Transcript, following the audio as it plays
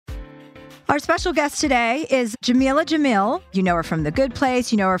Our special guest today is Jameela Jamil. You know her from The Good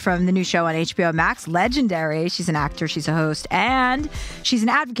Place. You know her from the new show on HBO Max, Legendary. She's an actor, she's a host, and she's an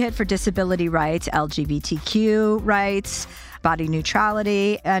advocate for disability rights, LGBTQ rights, body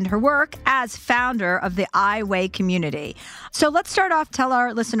neutrality, and her work as founder of the I Weigh community. So let's start off, tell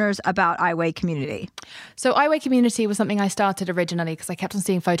our listeners about I Weigh community. So I Weigh community was something I started originally because I kept on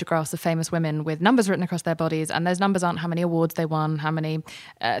seeing photographs of famous women with numbers written across their bodies, and those numbers aren't how many awards they won, how many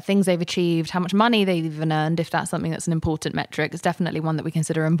things they've achieved, how much money they've even earned, if that's something that's an important metric. It's definitely one that we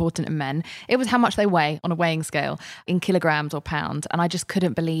consider important in men. It was how much they weigh on a weighing scale in kilograms or pounds. And I just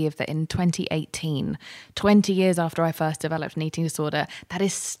couldn't believe that in 2018, 20 years after I first developed an eating disorder,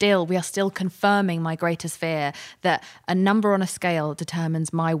 we are still confirming my greatest fear, that a number on a scale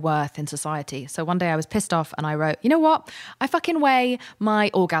determines my worth in society. So one day I was pissed off and I wrote, you know what? I fucking weigh my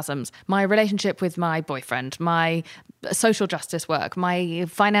orgasms, my relationship with my boyfriend, my social justice work, my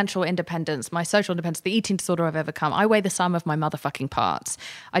financial independence, my social independence, the eating disorder I've overcome. I weigh the sum of my motherfucking parts.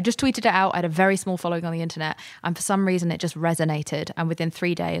 I just tweeted it out. I had a very small following on the internet, and for some reason it just resonated. And within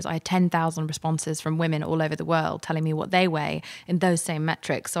 3 days, I had 10,000 responses from women all over the world telling me what they weigh in those same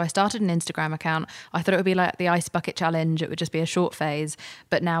metrics. So I started an Instagram account. I thought it would be like the ice bucket challenge. It would just be a short phase.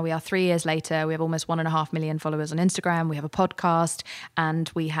 But now we are 3 years later. We have almost 1.5 million followers on Instagram. We have a podcast,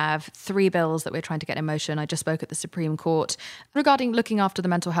 and we have 3 bills that we're trying to get in motion. I just spoke at the Supreme Court regarding looking after the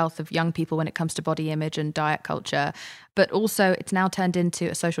mental health of young people when it comes to body image and diet culture. But also it's now turned into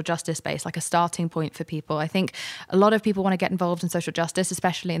a social justice space, like a starting point for people. I think a lot of people want to get involved in social justice,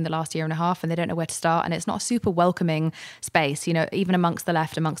 especially in the last year and a half, and they don't know where to start. And it's not a super welcoming space. You know, even amongst the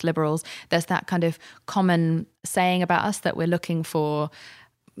left, amongst liberals, there's that kind of common saying about us that we're looking for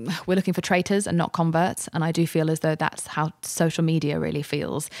traitors and not converts. And I do feel as though that's how social media really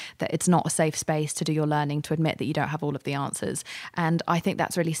feels, that it's not a safe space to do your learning, to admit that you don't have all of the answers. And I think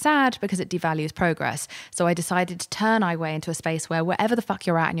that's really sad because it devalues progress. So I decided to turn I Weigh into a space where wherever the fuck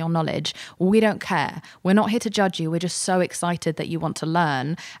you're at in your knowledge, we don't care. We're not here to judge you. We're just so excited that you want to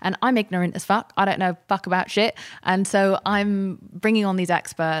learn. And I'm ignorant as fuck. I don't know fuck about shit. And so I'm bringing on these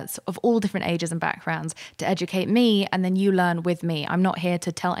experts of all different ages and backgrounds to educate me, and then you learn with me. I'm not here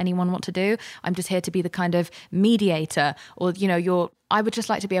to tell anyone what to do. I'm just here to be the kind of mediator, or, you know, I would just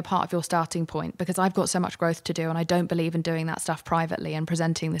like to be a part of your starting point, because I've got so much growth to do, and I don't believe in doing that stuff privately and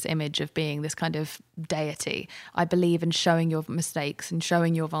presenting this image of being this kind of deity. I believe in showing your mistakes and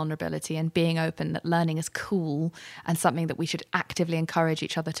showing your vulnerability and being open, that learning is cool and something that we should actively encourage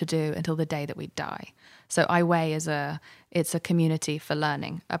each other to do until the day that we die. So I Weigh it's a community for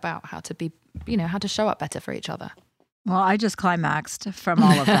learning about how to be, you know, how to show up better for each other. Well, I just climaxed from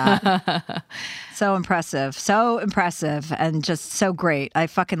all of that. So impressive, and just so great. I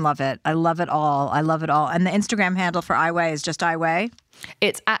fucking love it. I love it all. And the Instagram handle for I Weigh is just I Weigh?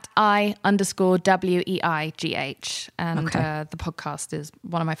 It's at I_WEIGH. And okay. The podcast is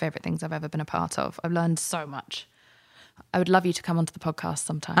one of my favorite things I've ever been a part of. I've learned so much. I would love you to come onto the podcast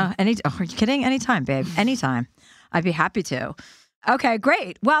sometime. Are you kidding? Anytime, babe. Anytime. I'd be happy to. Okay,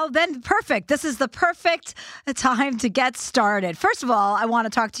 great. Well, then perfect. This is the perfect time to get started. First of all, I want to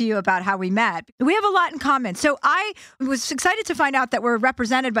talk to you about how we met. We have a lot in common. So I was excited to find out that we're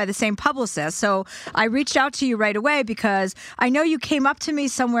represented by the same publicist. So I reached out to you right away because I know you came up to me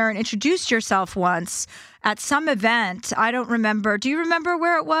somewhere and introduced yourself once at some event. I don't remember. Do you remember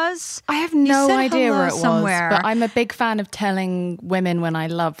where it was? I have no idea where it somewhere. was, but I'm a big fan of telling women when I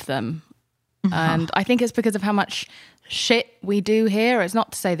love them. And I think it's because of how much shit we do here. It's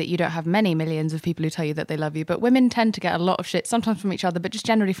not to say that you don't have many millions of people who tell you that they love you, but women tend to get a lot of shit, sometimes from each other, but just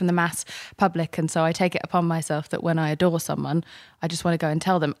generally from the mass public. And so I take it upon myself that when I adore someone, I just want to go and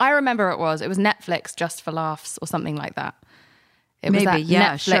tell them. I remember it was Netflix Just for Laughs or something like that. It was that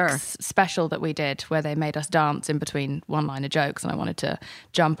Netflix special that we did where they made us dance in between one-liner jokes, and I wanted to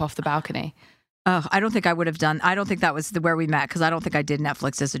jump off the balcony. Oh, I don't think I would have done. I don't think that was where we met, because I don't think I did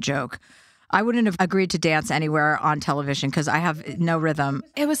Netflix as a joke. I wouldn't have agreed to dance anywhere on television because I have no rhythm.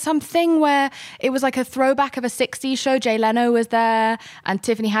 It was something where it was like a throwback of a 60s show. Jay Leno was there, and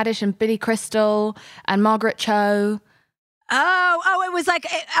Tiffany Haddish and Billy Crystal and Margaret Cho. It was like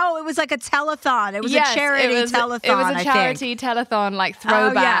a telethon. It was a charity telethon. It was a charity telethon, like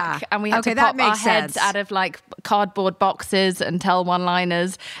throwback, and we had to pop our heads out of like cardboard boxes and tell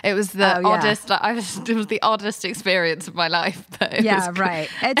one-liners. It was the oddest. It was the oddest experience of my life. But it was right.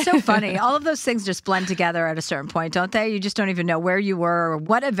 It's so funny. All of those things just blend together at a certain point, don't they? You just don't even know where you were or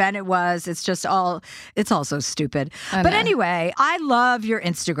what event it was. It's all so stupid. But anyway, I love your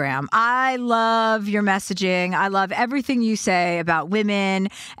Instagram. I love your messaging. I love everything you say about women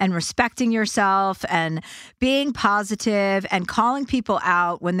and respecting yourself and being positive and calling people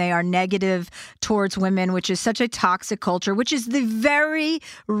out when they are negative towards women, which is such a toxic culture, which is the very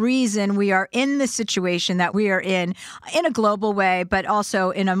reason we are in the situation that we are in a global way, but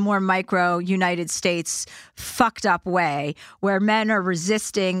also in a more micro United States fucked up way where men are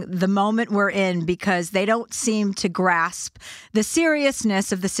resisting the moment we're in because they don't seem to grasp the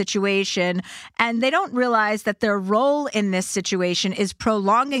seriousness of the situation, and they don't realize that their role in this situation is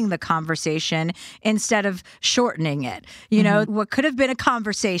prolonging the conversation instead of shortening it. You know, what could have been a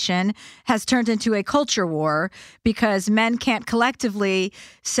conversation has turned into a culture war because men can't collectively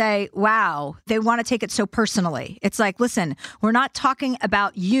say, wow, they want to take it so personally. It's like, listen, we're not talking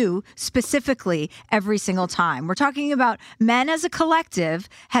about you specifically every single time. We're talking about men as a collective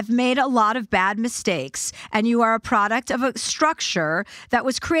have made a lot of bad mistakes, and you are a product of a structure that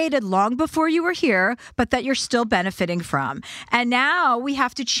was created long before you were here, but that you're still benefiting from. And now we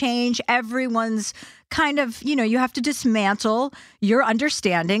have to change everyone's kind of, you have to dismantle your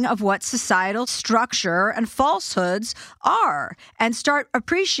understanding of what societal structure and falsehoods are and start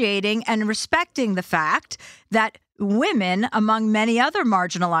appreciating and respecting the fact that women, among many other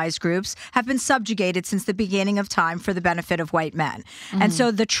marginalized groups, have been subjugated since the beginning of time for the benefit of white men. And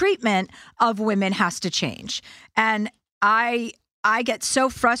so the treatment of women has to change. And I get so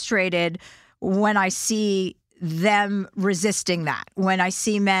frustrated when I see them resisting that, when I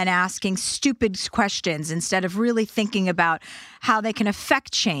see men asking stupid questions instead of really thinking about how they can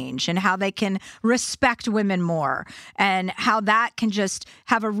affect change and how they can respect women more and how that can just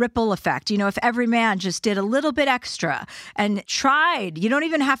have a ripple effect. If every man just did a little bit extra and tried, you don't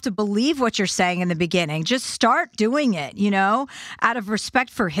even have to believe what you're saying in the beginning. Just start doing it, out of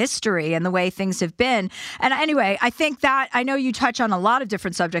respect for history and the way things have been. And anyway, I think that I know you touch on a lot of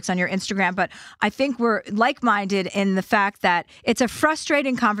different subjects on your Instagram, but I think we're like-minded in the fact that it's a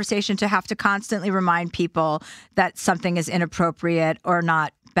frustrating conversation to have to constantly remind people that something is inappropriate or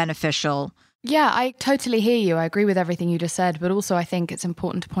not beneficial. Yeah, I totally hear you. I agree with everything you just said. But also I think it's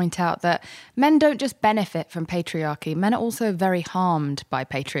important to point out that men don't just benefit from patriarchy. Men are also very harmed by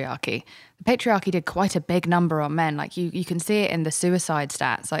patriarchy. The patriarchy did quite a big number on men. Like you can see it in the suicide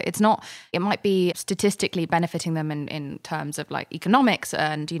stats. Like it might be statistically benefiting them in terms of like economics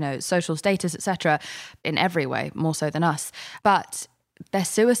and, social status, etc., in every way, more so than us. But their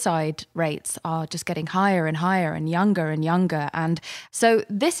suicide rates are just getting higher and higher and younger. And so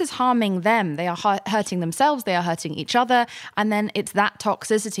this is harming them. They are hurting themselves. They are hurting each other. And then it's that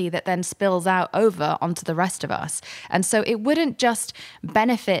toxicity that then spills out over onto the rest of us. And so it wouldn't just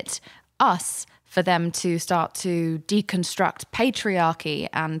benefit us for them to start to deconstruct patriarchy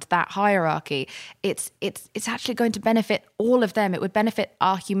and that hierarchy. It's actually going to benefit all of them. It would benefit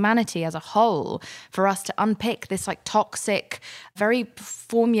our humanity as a whole for us to unpick this like toxic, very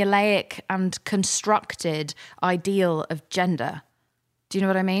formulaic and constructed ideal of gender. Do you know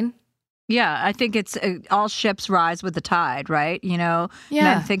what I mean? Yeah, I think it's all ships rise with the tide, right? Men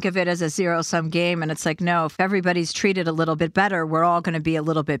think of it as a zero-sum game, and it's like, no, if everybody's treated a little bit better, we're all going to be a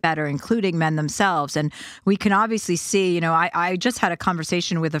little bit better, including men themselves. And we can obviously see, I just had a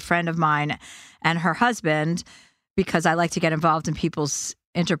conversation with a friend of mine and her husband because I like to get involved in people's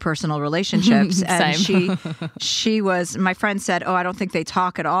interpersonal relationships. And my friend said, oh, I don't think they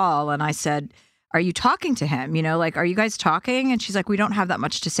talk at all. And I said, are you talking to him? Are you guys talking? And she's like, we don't have that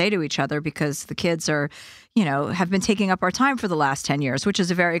much to say to each other because the kids are, have been taking up our time for the last 10 years, which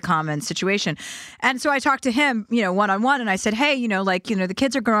is a very common situation. And so I talked to him, one-on-one, and I said, hey, the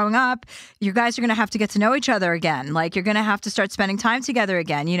kids are growing up. You guys are going to have to get to know each other again. Like, you're going to have to start spending time together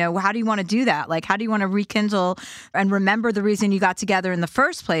again. How do you want to do that? Like, how do you want to rekindle and remember the reason you got together in the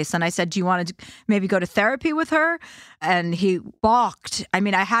first place? And I said, do you want to maybe go to therapy with her? And he balked. I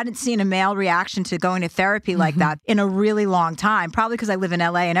mean, I hadn't seen a male reaction to going to therapy like that in a really long time, probably because I live in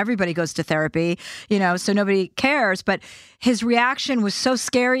LA and everybody goes to therapy, so nobody cares. But his reaction was so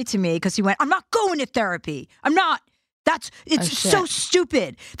scary to me because he went, I'm not going to therapy. I'm not. It's so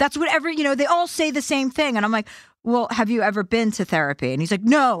stupid. That's whatever, they all say the same thing. And I'm like, well, have you ever been to therapy? And he's like,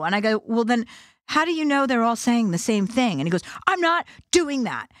 no. And I go, well, then how do you know they're all saying the same thing? And he goes, I'm not doing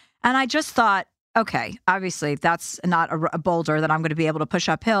that. And I just thought, okay, obviously that's not a boulder that I'm going to be able to push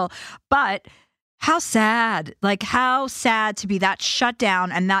uphill, but how sad to be that shut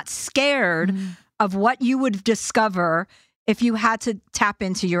down and that scared of what you would discover if you had to tap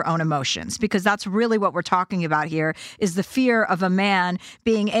into your own emotions, because that's really what we're talking about here, is the fear of a man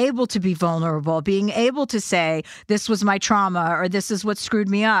being able to be vulnerable, being able to say, this was my trauma, or this is what screwed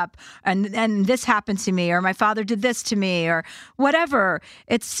me up, and this happened to me, or my father did this to me, or whatever.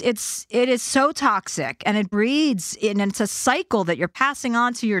 It is so toxic, and it breeds, and it's a cycle that you're passing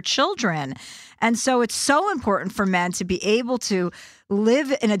on to your children. And so it's so important for men to be able to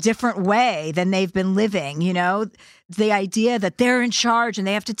live in a different way than they've been living, you know? The idea that they're in charge and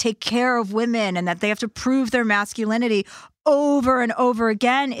they have to take care of women and that they have to prove their masculinity over and over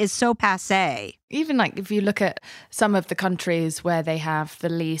again is so passé. Even like if you look at some of the countries where they have the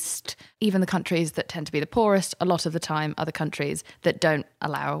least, even the countries that tend to be the poorest, a lot of the time are the countries that don't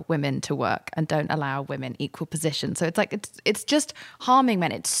allow women to work and don't allow women equal position. So it's like, it's just harming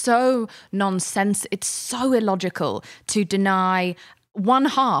men. It's so nonsense. It's so illogical to deny one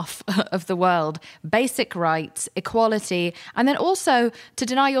half of the world basic rights, equality, and then also to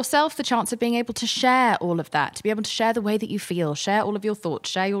deny yourself the chance of being able to share all of that, to be able to share the way that you feel, share all of your thoughts,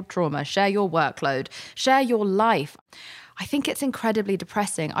 share your trauma, share your workload, share your life. I think it's incredibly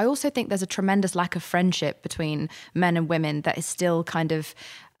depressing. I also think there's a tremendous lack of friendship between men and women that is still kind of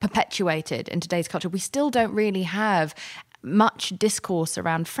perpetuated in today's culture. We still don't really have much discourse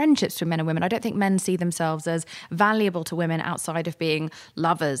around friendships between men and women. I don't think men see themselves as valuable to women outside of being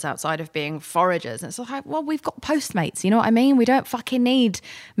lovers, outside of being foragers. And it's like, well, we've got Postmates, you know what I mean? We don't fucking need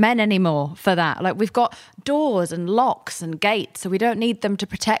men anymore for that. Like, we've got doors and locks and gates, so we don't need them to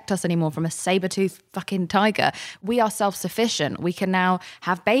protect us anymore from a saber-toothed fucking tiger. We are self-sufficient. We can now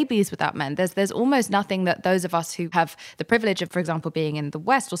have babies without men. There's almost nothing that those of us who have the privilege of, for example, being in the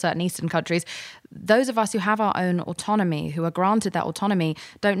West or certain Eastern countries, those of us who have our own autonomy, who are granted that autonomy,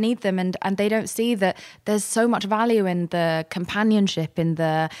 don't need them, and they don't see that there's so much value in the companionship, in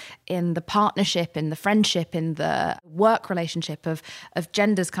the partnership, in the friendship, in the work relationship of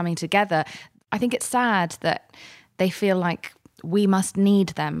genders coming together. I think it's sad that they feel like we must need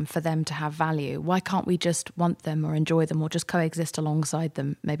them for them to have value. Why can't we just want them or enjoy them or just coexist alongside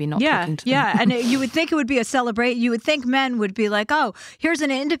them, maybe not talking to them? Yeah, and you would think it would be a celebration. You would think men would be like, oh, here's an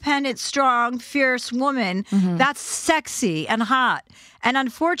independent, strong, fierce woman. Mm-hmm. That's sexy and hot. And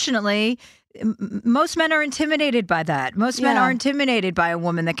unfortunately, most men are intimidated by that. Most men are intimidated by a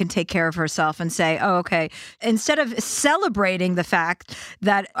woman that can take care of herself and say, oh, okay. Instead of celebrating the fact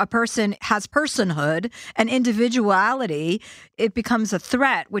that a person has personhood and individuality, it becomes a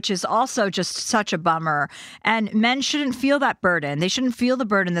threat, which is also just such a bummer. And men shouldn't feel that burden. They shouldn't feel the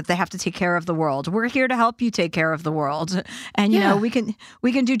burden that they have to take care of the world. We're here to help you take care of the world. And, you know, we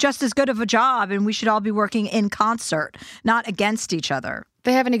can do just as good of a job, and we should all be working in concert, not against each other.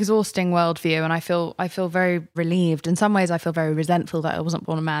 They have an exhausting worldview, and I feel very relieved. In some ways, I feel very resentful that I wasn't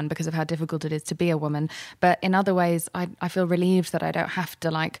born a man because of how difficult it is to be a woman. But in other ways, I feel relieved that I don't have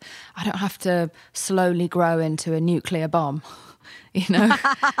to slowly grow into a nuclear bomb. You know,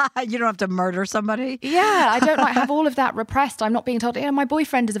 you don't have to murder somebody. Yeah, I don't have all of that repressed. I'm not being told, my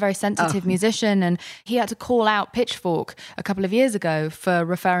boyfriend is a very sensitive musician, and he had to call out Pitchfork a couple of years ago for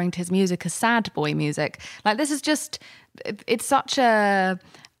referring to his music as sad boy music. Like, this is just, it's such a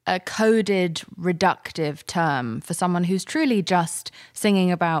coded, reductive term for someone who's truly just singing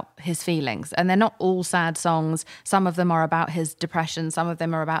about his feelings. And they're not all sad songs. Some of them are about his depression. Some of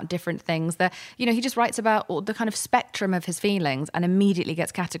them are about different things. He just writes about all the kind of spectrum of his feelings and immediately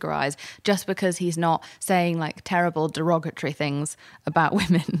gets categorized just because he's not saying like terrible, derogatory things about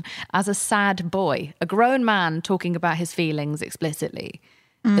women as a sad boy, a grown man talking about his feelings explicitly.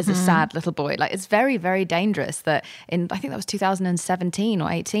 As a sad little boy. Like, it's very, very dangerous that I think that was 2017 or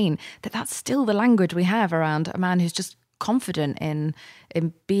 18, that's still the language we have around a man who's just confident in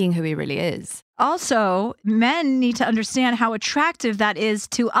being who he really is. Also, men need to understand how attractive that is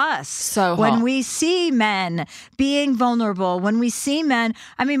to us. So hot. When we see men being vulnerable, when we see men,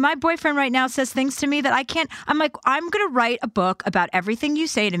 I mean, my boyfriend right now says things to me that I can't, I'm like, I'm going to write a book about everything you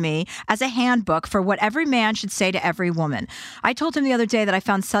say to me as a handbook for what every man should say to every woman. I told him the other day that I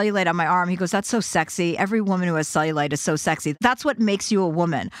found cellulite on my arm. He goes, that's so sexy. Every woman who has cellulite is so sexy. That's what makes you a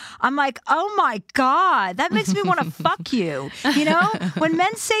woman. I'm like, oh my God, that makes me want to fuck you. You know, when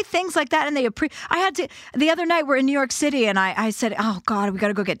men say things like that and they appreciate, the other night we're in New York City and I said, oh God, we got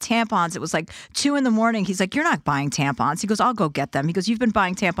to go get tampons. It was like 2 a.m. He's like, you're not buying tampons. He goes, I'll go get them. He goes, you've been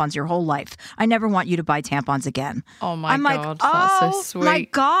buying tampons your whole life. I never want you to buy tampons again. Oh my I'm God, like, that's so sweet. My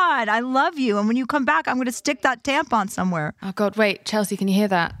God, I love you. And when you come back, I'm going to stick that tampon somewhere. Oh God, wait, Chelsea, can you hear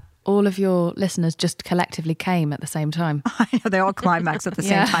that? all of your listeners just collectively came at the same time. I know, they all climax at the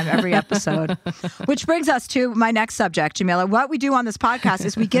same time every episode. Which brings us to my next subject, Jameela. What we do on this podcast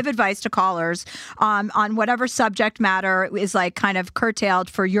is we give advice to callers on whatever subject matter is like kind of curtailed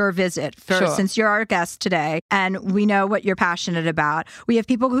for your visit, since you're our guest today, and we know what you're passionate about. We have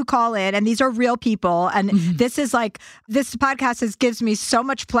people who call in, and these are real people, and this podcast gives me so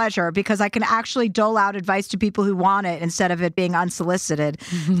much pleasure because I can actually dole out advice to people who want it instead of it being unsolicited.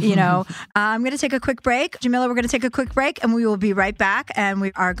 I'm going to take a quick break. Jameela, we're going to take a quick break and we will be right back. And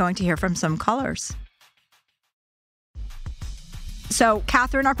we are going to hear from some callers. So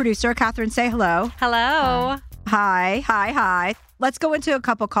Catherine, our producer, Catherine, say hello. Hello. Hi. Let's go into a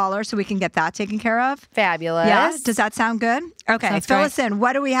couple callers so we can get that taken care of. Fabulous. Yeah. Does that sound good? Okay. Sounds Fill great. us in.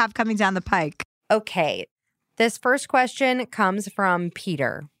 What do we have coming down the pike? Okay. This first question comes from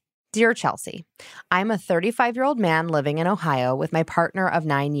Peter. Dear Chelsea, I'm a 35-year-old man living in Ohio with my partner of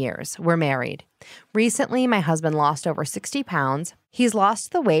 9 years. We're married. Recently, my husband lost over 60 pounds. He's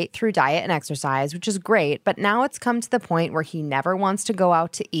lost the weight through diet and exercise, which is great, but now it's come to the point where he never wants to go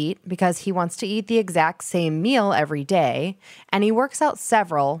out to eat because he wants to eat the exact same meal every day, and he works out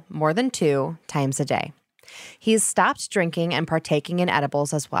more than 2 times a day. He's stopped drinking and partaking in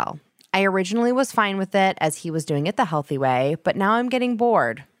edibles as well. I originally was fine with it as he was doing it the healthy way, but now I'm getting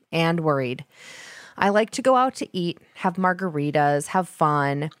bored and worried. I like to go out to eat, have margaritas, have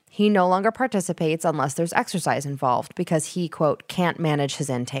fun. He no longer participates unless there's exercise involved because he, quote, can't manage his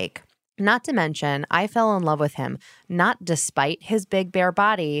intake. Not to mention, I fell in love with him, not despite his big bare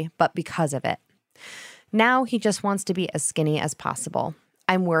body, but because of it. Now he just wants to be as skinny as possible.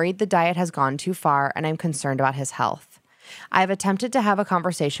 I'm worried the diet has gone too far and I'm concerned about his health. I've attempted to have a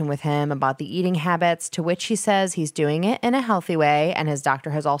conversation with him about the eating habits, to which he says he's doing it in a healthy way, and his doctor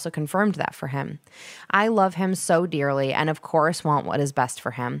has also confirmed that for him. I love him so dearly and, of course, want what is best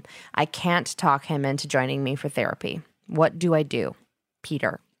for him. I can't talk him into joining me for therapy. What do I do?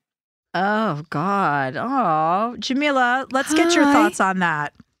 Peter. Oh, God. Oh, Jameela, let's get your thoughts on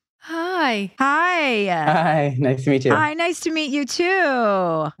that. Hi. Hi, nice to meet you. Hi, nice to meet you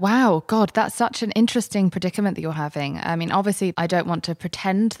too. Wow, God, that's such an interesting predicament that you're having. I mean, obviously, I don't want to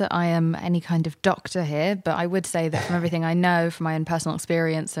pretend that I am any kind of doctor here, but I would say that from everything I know, from my own personal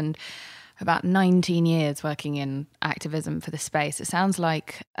experience and about 19 years working in activism for this space, it sounds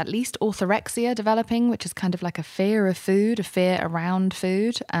like at least orthorexia developing, which is kind of like a fear of food, a fear around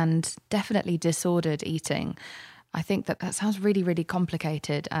food, and definitely disordered eating. I think that sounds really, really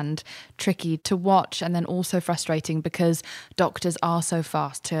complicated and tricky to watch, and then also frustrating because doctors are so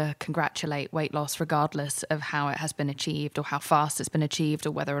fast to congratulate weight loss regardless of how it has been achieved or how fast it's been achieved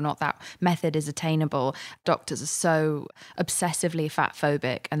or whether or not that method is attainable. Doctors are so obsessively fat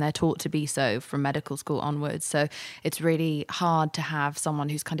phobic, and they're taught to be so from medical school onwards. So it's really hard to have someone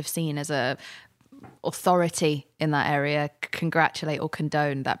who's kind of seen as a authority in that area congratulate or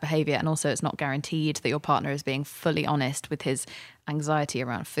condone that behavior. And also it's not guaranteed that your partner is being fully honest with his anxiety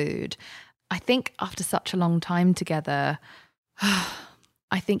around food. I think after such a long time together,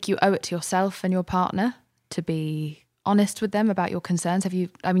 I think you owe it to yourself and your partner to be honest with them about your concerns.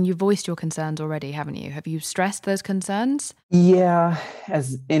 You voiced your concerns already, haven't you? Have you stressed those concerns? Yeah,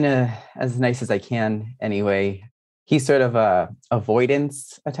 as nice as I can anyway. He's sort of a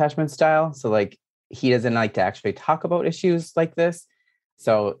avoidance attachment style. So like, he doesn't like to actually talk about issues like this.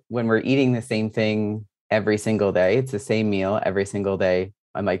 So when we're eating the same thing every single day, it's the same meal every single day,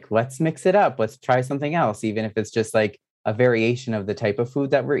 I'm like, let's mix it up. Let's try something else, even if it's just like a variation of the type of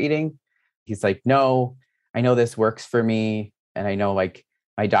food that we're eating. He's like, no, I know this works for me. And I know like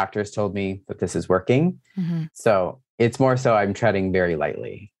my doctors told me that this is working. Mm-hmm. So it's more so I'm treading very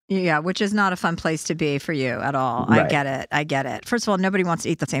lightly. Yeah, which is not a fun place to be for you at all. Right. I get it. First of all, nobody wants to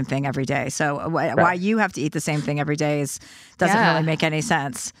eat the same thing every day. So why you have to eat the same thing every day doesn't really make any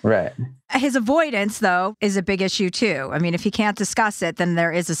sense. Right. His avoidance, though, is a big issue, too. I mean, if he can't discuss it, then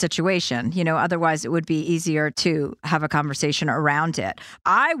there is a situation. Otherwise it would be easier to have a conversation around it.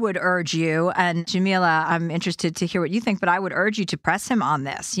 I would urge you, and Jameela, I'm interested to hear what you think, but I would urge you to press him on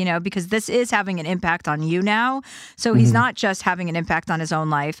this, because this is having an impact on you now. So he's not just having an impact on his own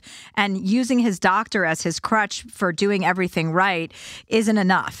life, and using his doctor as his crutch for doing everything right isn't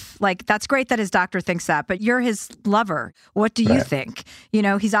enough. Like, that's great that his doctor thinks that, but you're his lover. What do you think?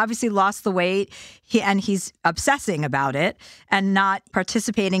 He's obviously lost the weight, he's obsessing about it and not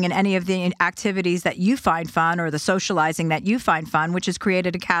participating in any of the activities that you find fun or the socializing that you find fun, which has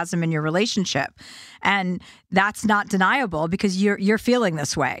created a chasm in your relationship. And that's not deniable because you're feeling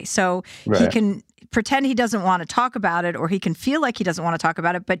this way. So he can pretend he doesn't want to talk about it, or he can feel like he doesn't want to talk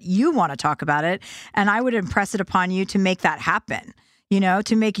about it, but you want to talk about it. And I would impress it upon you to make that happen.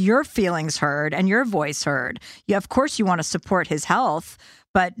 to make your feelings heard and your voice heard. Of course, you want to support his health,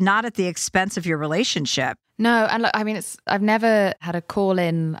 but not at the expense of your relationship. No, and look, I mean, I've never had a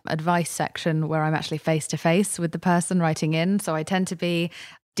call-in advice section where I'm actually face-to-face with the person writing in. So I tend to be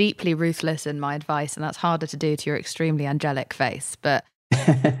deeply ruthless in my advice, and that's harder to do to your extremely angelic face. But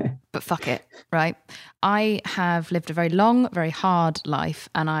fuck it, right? I have lived a very long, very hard life,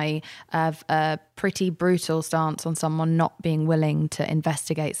 and I have a pretty brutal stance on someone not being willing to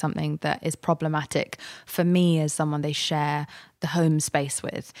investigate something that is problematic for me as someone they share the home space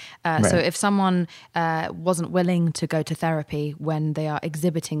with. So if someone wasn't willing to go to therapy when they are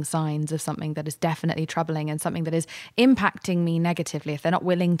exhibiting signs of something that is definitely troubling and something that is impacting me negatively, if they're not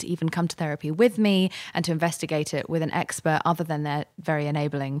willing to even come to therapy with me and to investigate it with an expert other than their very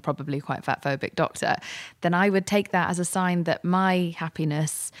enabling, probably quite fatphobic doctor, then I would take that as a sign that my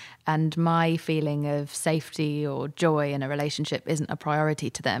happiness and my feeling of safety or joy in a relationship isn't a priority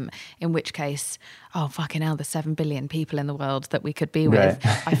to them, in which case, oh, fucking hell, there's 7 billion people in the world that we could be with.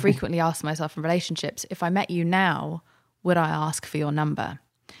 I frequently ask myself in relationships, if I met you now, would I ask for your number?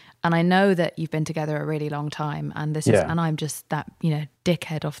 And I know that you've been together a really long time, and and I'm just that,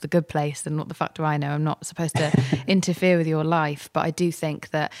 dickhead off The Good Place, and what the fuck do I know? I'm not supposed to interfere with your life, but I do think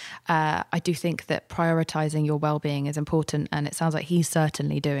that prioritizing your well-being is important, and it sounds like he's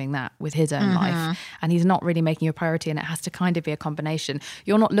certainly doing that with his own life, and he's not really making you a priority, and it has to kind of be a combination.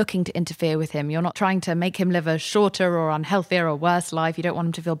 You're not looking to interfere with him. You're not trying to make him live a shorter or unhealthier or worse life. You don't want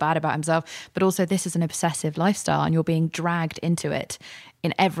him to feel bad about himself, but also this is an obsessive lifestyle, and you're being dragged into it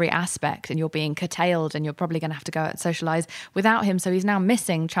in every aspect, and you're being curtailed, and you're probably going to have to go out and socialize without him. So he's now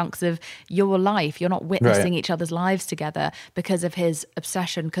missing chunks of your life. You're not witnessing each other's lives together because of his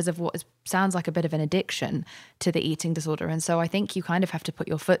obsession, because of what sounds like a bit of an addiction to the eating disorder. And so I think you kind of have to put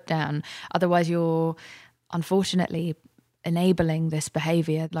your foot down. Otherwise, you're unfortunately enabling this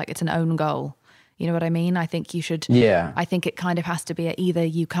behavior like it's an own goal. You know what I mean? I think you should, I think it kind of has to be either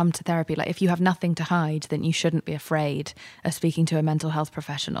you come to therapy, like if you have nothing to hide, then you shouldn't be afraid of speaking to a mental health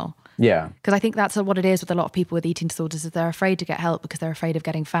professional. Yeah. Because I think that's what it is with a lot of people with eating disorders, is they're afraid to get help because they're afraid of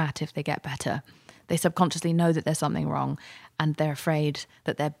getting fat if they get better. They subconsciously know that there's something wrong, and they're afraid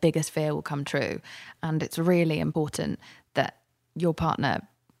that their biggest fear will come true. And it's really important that your partner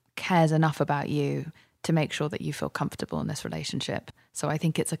cares enough about you to make sure that you feel comfortable in this relationship. So I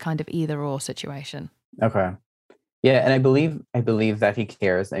think it's a kind of either or situation. Okay. Yeah. And I believe that he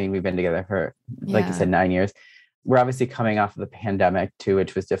cares. I mean, we've been together for, like you said, 9 years. We're obviously coming off of the pandemic too,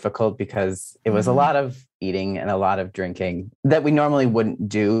 which was difficult because it was a lot of eating and a lot of drinking that we normally wouldn't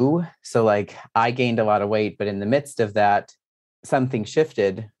do. So like I gained a lot of weight, but in the midst of that, something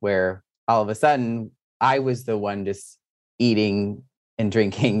shifted where all of a sudden I was the one just eating and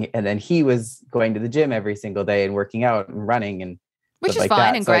drinking, and then he was going to the gym every single day and working out and running, and which is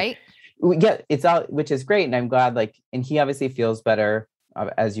fine and great. It's all, which is great, and I'm glad. Like, and he obviously feels better,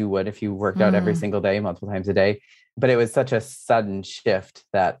 as you would if you worked out every single day, multiple times a day. But it was such a sudden shift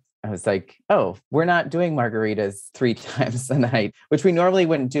that I was like, oh, we're not doing margaritas 3 times a night, which we normally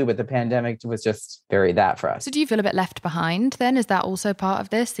wouldn't do. But the pandemic was just very that for us. So do you feel a bit left behind then? Is that also part of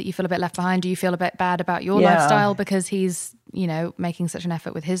this, that you feel a bit left behind? Do you feel a bit bad about your lifestyle because he's, making such an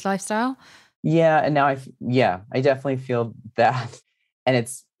effort with his lifestyle? Yeah. And now I definitely feel that. And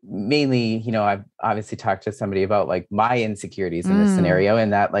it's mainly, I've obviously talked to somebody about like my insecurities in this scenario,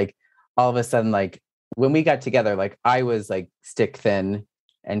 and that like all of a sudden, like when we got together, like I was like stick thin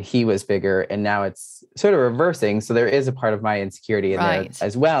and he was bigger, and now it's sort of reversing. So there is a part of my insecurity in there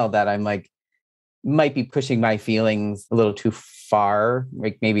as well that I'm like, might be pushing my feelings a little too far.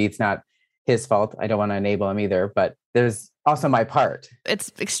 Like maybe it's not his fault. I don't want to enable him either, but there's also my part.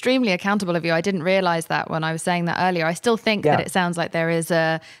 It's extremely accountable of you. I didn't realize that when I was saying that earlier. I still think that it sounds like there is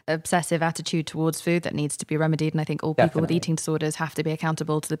a obsessive attitude towards food that needs to be remedied. And I think all people with eating disorders have to be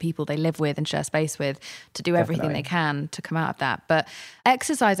accountable to the people they live with and share space with to do everything they can to come out of that. But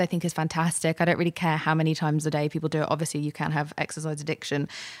exercise, I think, is fantastic. I don't really care how many times a day people do it. Obviously, you can have exercise addiction,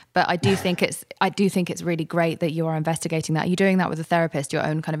 but I do think it's really great that you are investigating that. Are you doing that with a therapist, your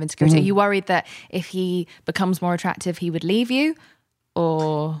own kind of insecurity? Are you worried that if he becomes more attractive, he would leave you?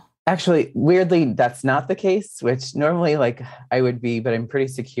 Or actually, weirdly, that's not the case, which normally like I would be, but I'm pretty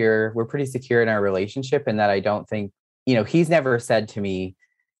secure. We're pretty secure in our relationship, and that I don't think, he's never said to me,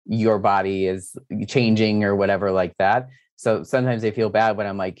 your body is changing or whatever like that. So sometimes I feel bad when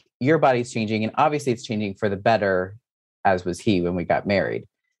I'm like, your body's changing, and obviously it's changing for the better, as was he when we got married.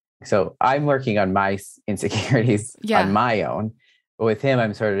 So I'm working on my insecurities on my own. But with him,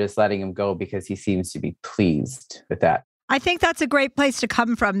 I'm sort of just letting him go because he seems to be pleased with that. I think that's a great place to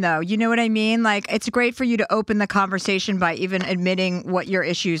come from, though. You know what I mean? Like, it's great for you to open the conversation by even admitting what your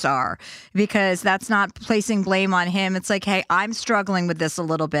issues are, because that's not placing blame on him. It's like, hey, I'm struggling with this a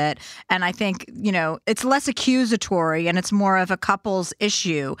little bit. And I think, it's less accusatory and it's more of a couple's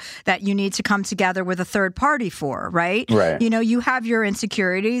issue that you need to come together with a third party for, right? Right. You have your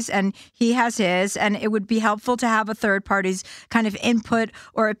insecurities and he has his, and it would be helpful to have a third party's kind of input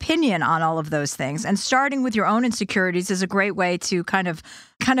or opinion on all of those things. And starting with your own insecurities is a great way to kind of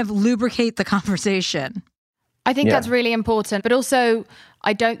lubricate the conversation. I think that's really important. But also,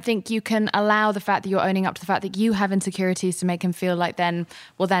 I don't think you can allow the fact that you're owning up to the fact that you have insecurities to make him feel like then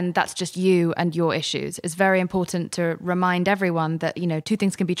that's just you and your issues. It's very important to remind everyone that, two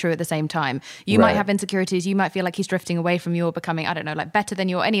things can be true at the same time. You might have insecurities. You might feel like he's drifting away from you or becoming, I don't know, like better than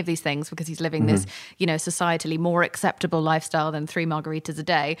you or any of these things because he's living this, societally more acceptable lifestyle than 3 margaritas a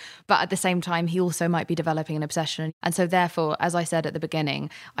day. But at the same time, he also might be developing an obsession. And so therefore, as I said at the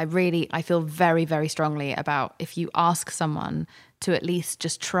beginning, I feel very, very strongly about if you ask someone to at least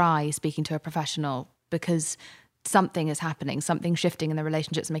just try speaking to a professional because something is happening, something shifting in the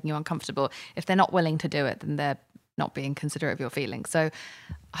relationship's making you uncomfortable. If they're not willing to do it, then they're not being considerate of your feelings. So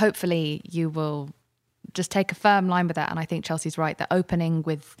hopefully you will just take a firm line with that. And I think Chelsea's right, that opening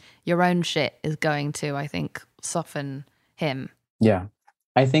with your own shit is going to, I think, soften him. Yeah.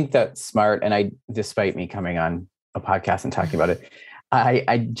 I think that's smart. And despite me coming on a podcast and talking about it,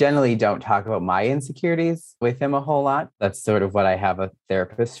 I generally don't talk about my insecurities with him a whole lot. That's sort of what I have a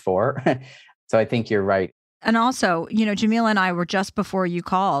therapist for. So I think you're right. And also, Jamil and I were just before you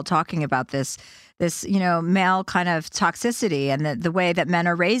called talking about this, male kind of toxicity and the way that men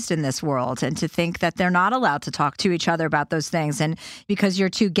are raised in this world, and to think that they're not allowed to talk to each other about those things. And because you're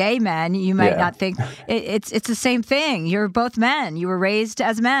two gay men, you might not think it's the same thing. You're both men. You were raised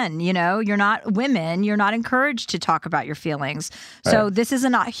as men, you're not women. You're not encouraged to talk about your feelings. Right. So this is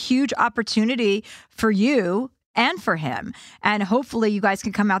a huge opportunity for you and for him. And hopefully you guys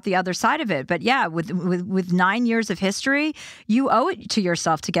can come out the other side of it. But yeah, with 9 years of history, you owe it to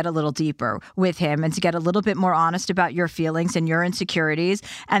yourself to get a little deeper with him and to get a little bit more honest about your feelings and your insecurities.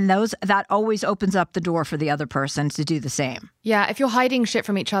 And that always opens up the door for the other person to do the same. Yeah, if you're hiding shit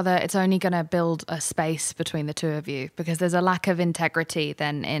from each other, it's only going to build a space between the two of you, because there's a lack of integrity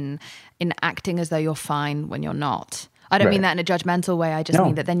then in acting as though you're fine when you're not. I don't mean that in a judgmental way. I just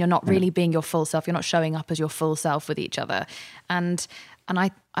mean that then you're not really being your full self. You're not showing up as your full self with each other. And I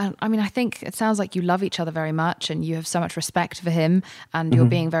think it sounds like you love each other very much and you have so much respect for him, and you're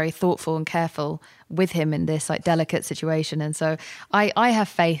being very thoughtful and careful with him in this like delicate situation. And so I have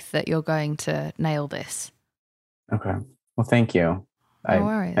faith that you're going to nail this. Okay. Well, thank you. No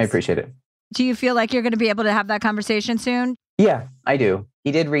worries. I appreciate it. Do you feel like you're going to be able to have that conversation soon? Yeah, I do.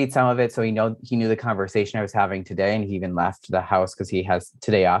 He did read some of it, so he knew the conversation I was having today, and he even left the house because he has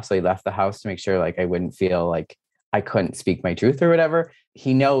today off. So he left the house to make sure like I wouldn't feel like I couldn't speak my truth or whatever.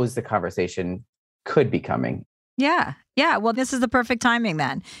 He knows the conversation could be coming. Yeah. Yeah. Well, this is the perfect timing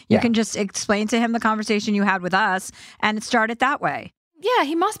then. You can just explain to him the conversation you had with us and start it that way. Yeah,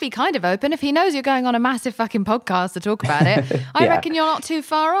 he must be kind of open. If he knows you're going on a massive fucking podcast to talk about it, I reckon you're not too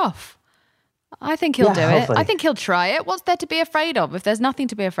far off. I think he'll do hopefully. it. I think he'll try it. What's there to be afraid of? If there's nothing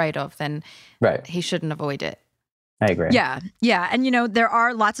to be afraid of, then he shouldn't avoid it. I agree. Yeah. Yeah. And, there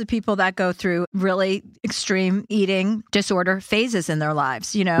are lots of people that go through really extreme eating disorder phases in their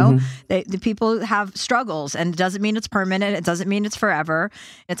lives. The people have struggles, and it doesn't mean it's permanent. It doesn't mean it's forever.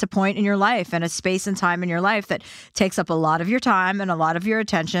 It's a point in your life and a space and time in your life that takes up a lot of your time and a lot of your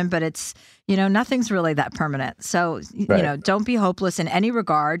attention, but it's, nothing's really that permanent. So, don't be hopeless in any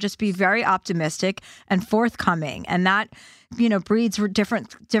regard. Just be very optimistic and forthcoming. And that, breeds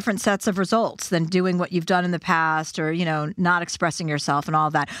different sets of results than doing what you've done in the past or, not expressing yourself and all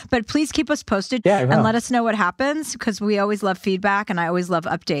of that. But please keep us posted and let us know what happens, because we always love feedback and I always love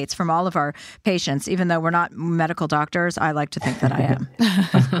updates from all of our patients. Even though we're not medical doctors, I like to think that I am.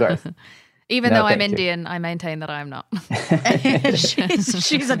 Of course. Even though I'm Indian, I maintain that I'm not.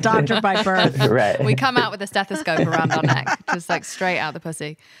 she's a doctor by birth. Right. We come out with a stethoscope around our neck, just like straight out the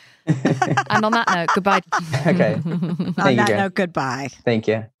pussy. And on that note, goodbye. Okay. On that note, goodbye. Thank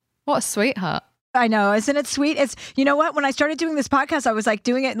you. What a sweetheart. I know. Isn't it sweet? It's, you know what? When I started doing this podcast, I was like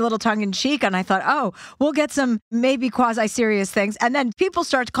doing it in a little tongue in cheek. And I thought, oh, we'll get some maybe quasi-serious things. And then people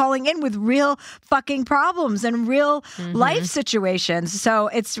start calling in with real fucking problems and real life situations. So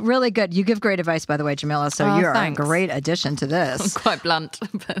it's really good. You give great advice, by the way, Jameela. So you're a great addition to this. I'm quite blunt.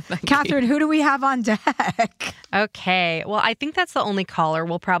 Catherine, who do we have on deck? Okay. Well, I think that's the only caller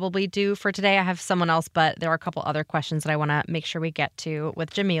we'll probably do for today. I have someone else, but there are a couple other questions that I want to make sure we get to with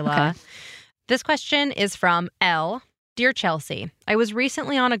Jameela. Okay. This question is from L. Dear Chelsea, I was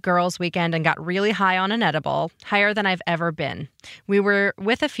recently on a girls' weekend and got really high on an edible, higher than I've ever been. We were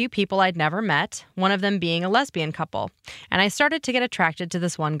with a few people I'd never met, one of them being a lesbian couple, and I started to get attracted to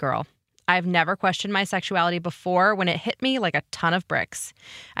this one girl. I've never questioned my sexuality before when it hit me like a ton of bricks.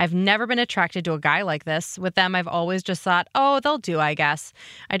 I've never been attracted to a guy like this. With them, I've always just thought, oh, they'll do, I guess.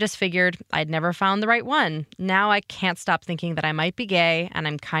 I just figured I'd never found the right one. Now I can't stop thinking that I might be gay, and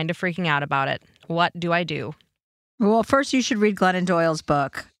I'm kind of freaking out about it. What do I do? Well, first you should read Glennon Doyle's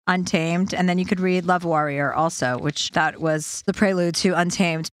book, Untamed, and then you could read Love Warrior also, which that was the prelude to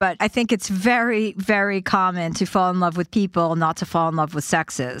Untamed. But I think it's very, very common to fall in love with people, not to fall in love with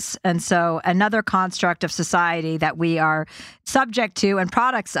sexes. And so another construct of society that we are subject to and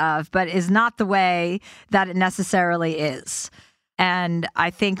products of, but is not the way that it necessarily is. And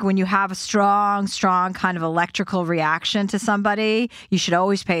I think when you have a strong kind of electrical reaction to somebody, you should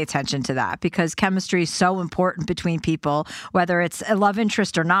always pay attention to that, because chemistry is so important between people, whether it's a love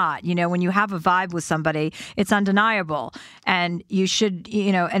interest or not. You know, when you have a vibe with somebody, it's undeniable. And you should,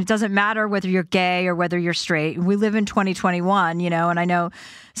 you know, and it doesn't matter whether you're gay or whether you're straight. We live in 2021, you know, and I know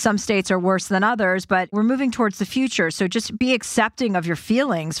some states are worse than others, but we're moving towards the future. So just be accepting of your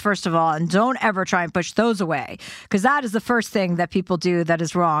feelings, first of all, and don't ever try and push those away, because that is the first thing that people do that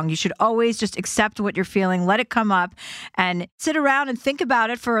is wrong. You should always just accept what you're feeling, let it come up, and sit around and think about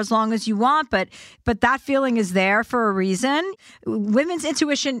it for as long as you want. But that feeling is there for a reason. Women's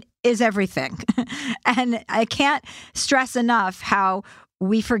intuition is everything. And I can't stress enough how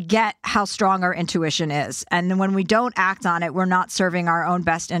we forget how strong our intuition is. And when we don't act on it, we're not serving our own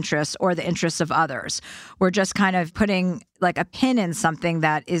best interests or the interests of others. We're just kind of putting like a pin in something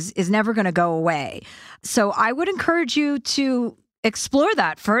that is never going to go away. So I would encourage you to explore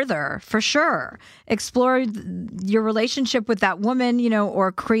that further, for sure. Explore your relationship with that woman, you know,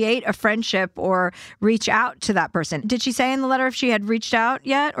 or create a friendship or reach out to that person. Did she say in the letter if she had reached out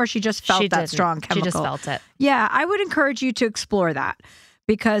yet, or she just felt that strong chemical? She just felt it. Yeah, I would encourage you to explore that,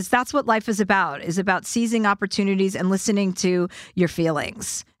 because that's what life is about seizing opportunities and listening to your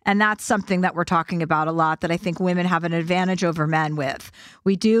feelings. And that's something that we're talking about a lot that I think women have an advantage over men with.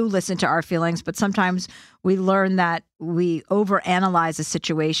 We do listen to our feelings, but sometimes we learn that we overanalyze a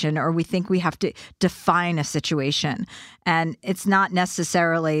situation, or we think we have to define a situation. And it's not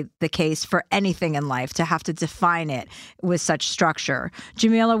necessarily the case for anything in life to have to define it with such structure.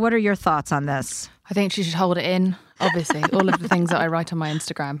 Jameela, what are your thoughts on this? I think she should hold it in, obviously. All of the things that I write on my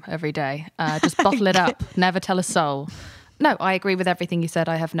Instagram every day. Just bottle it up. Never tell a soul. No, I agree with everything you said.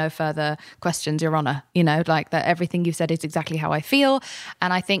 I have no further questions, Your Honour. You know, like that everything you said is exactly how I feel.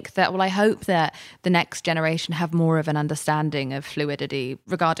 And I think that, well, I hope that the next generation have more of an understanding of fluidity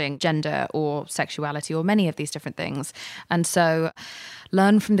regarding gender or sexuality or many of these different things. And so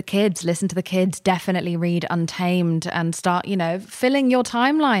learn from the kids, listen to the kids, definitely read Untamed and start, you know, filling your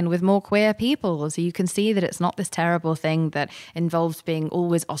timeline with more queer people so you can see that it's not this terrible thing that involves being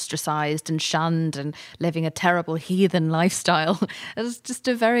always ostracized and shunned and living a terrible heathen lifestyle. It's just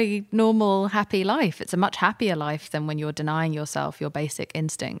a very normal, happy life. It's a much happier life than when you're denying yourself your basic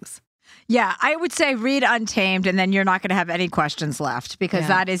instincts. Yeah, I would say read Untamed, and then you're not going to have any questions left, because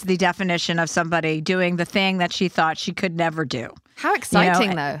that is the definition of somebody doing the thing that she thought she could never do. How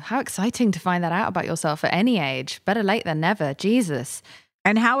exciting, though. How exciting to find that out about yourself at any age. Better late than never. Jesus.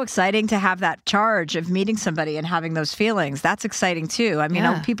 And how exciting to have that charge of meeting somebody and having those feelings. That's exciting too. I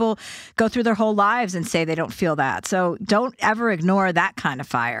mean, people go through their whole lives and say they don't feel that. So don't ever ignore that kind of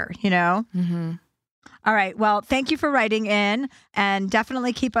fire, you know? Mm-hmm. All right. Well, thank you for writing in, and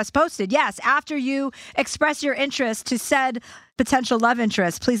definitely keep us posted. Yes, after you express your interest to said potential love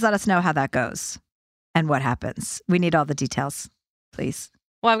interest, please let us know how that goes and what happens. We need all the details, please.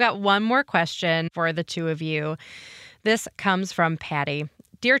 Well, I've got one more question for the two of you. This comes from Patty.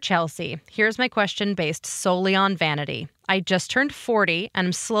 Dear Chelsea, here's my question based solely on vanity. I just turned 40 and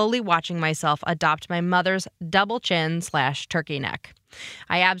I'm slowly watching myself adopt my mother's double chin / turkey neck.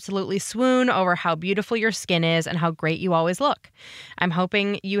 I absolutely swoon over how beautiful your skin is and how great you always look. I'm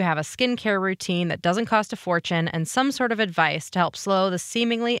hoping you have a skincare routine that doesn't cost a fortune and some sort of advice to help slow the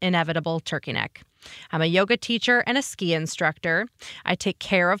seemingly inevitable turkey neck. I'm a yoga teacher and a ski instructor. I take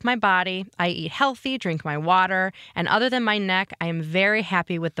care of my body. I eat healthy, drink my water, and other than my neck, I am very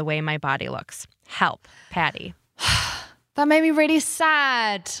happy with the way my body looks. Help, Patty. That made me really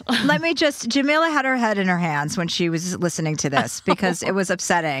sad. Jameela had her head in her hands when she was listening to this because it was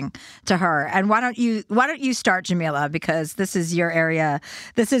upsetting to her. And why don't you start, Jameela, because this is your area.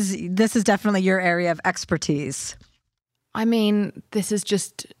 This is definitely your area of expertise. I mean, this is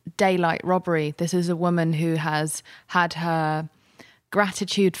just daylight robbery. This is a woman who has had her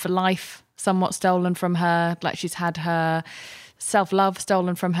gratitude for life somewhat stolen from her. Like she's had her self-love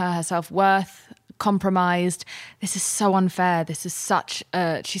stolen from her self-worth compromised. This is so unfair. This is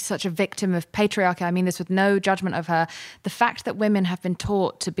she's such a victim of patriarchy. I mean this with no judgment of her. The fact that women have been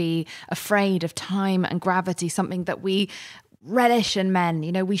taught to be afraid of time and gravity, something that we relish in men.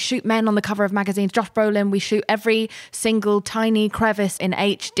 You know, we shoot men on the cover of magazines. Josh Brolin, we shoot every single tiny crevice in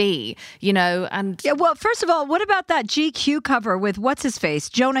HD, you know, and... Yeah, well, first of all, what about that GQ cover with what's-his-face,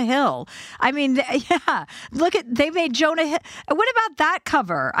 Jonah Hill? I mean, yeah, they made Jonah Hill... What about that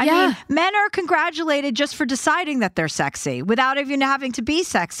cover? I mean, men are congratulated just for deciding that they're sexy without even having to be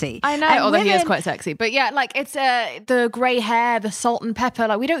sexy. I know, although he is quite sexy. But yeah, like, it's the grey hair, the salt and pepper.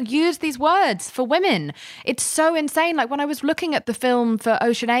 Like, we don't use these words for women. It's so insane. Like, when I was looking at the film for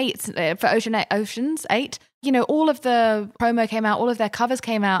Ocean's 8, you know, all of the promo came out, all of their covers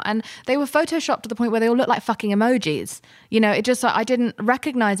came out, and they were photoshopped to the point where they all look like fucking emojis. You know, it just, I didn't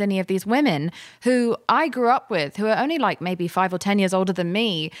recognize any of these women who I grew up with, who are only like maybe 5 or 10 years older than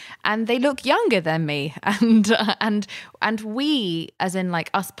me, and they look younger than me. And we, as in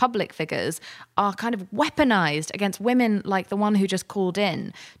like us public figures, are kind of weaponized against women like the one who just called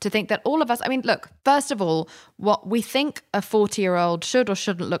in, to think that all of us, I mean, look, first of all, what we think a 40-year-old should or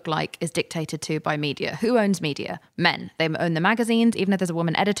shouldn't look like is dictated to by media. Who owns media? Men. They own the magazines. Even if there's a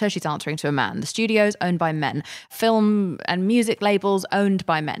woman editor, she's answering to a man. The studios owned by men. Film and music labels owned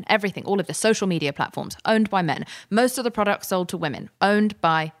by men. Everything, all of the social media platforms owned by men. Most of the products sold to women owned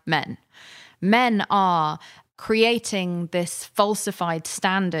by men. Men are creating this falsified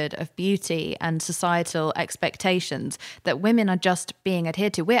standard of beauty and societal expectations that women are just being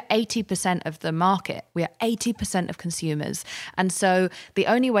adhered to. We're 80% of the market. We are 80% of consumers. And so the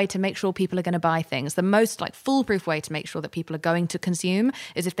only way to make sure people are going to buy things, the most like foolproof way to make sure that people are going to consume,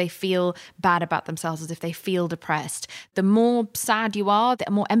 is if they feel bad about themselves, as if they feel depressed. The more sad you are,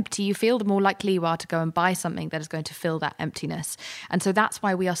 the more empty you feel, the more likely you are to go and buy something that is going to fill that emptiness. And so that's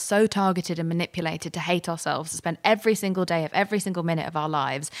why we are so targeted and manipulated to hate ourselves, to spend every single day of every single minute of our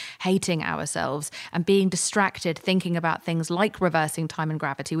lives hating ourselves and being distracted thinking about things like reversing time and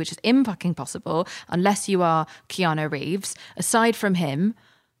gravity, which is fucking possible unless you are Keanu Reeves. Aside from him,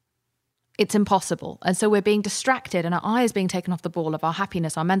 it's impossible. And so we're being distracted, and our eyes being taken off the ball of our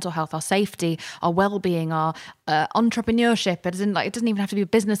happiness, our mental health, our safety, our well-being, our entrepreneurship. It doesn't even have to be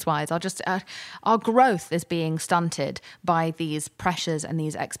business-wise. Our growth is being stunted by these pressures and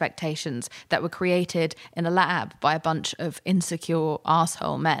these expectations that were created in a lab by a bunch of insecure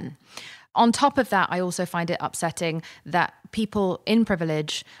arsehole men. On top of that, I also find it upsetting that people in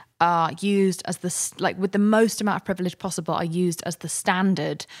privilege are used as with the most amount of privilege possible, are used as the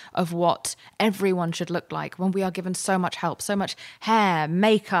standard of what everyone should look like, when we are given so much help, so much hair,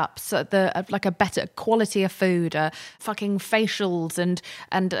 makeup, like a better quality of food, fucking facials and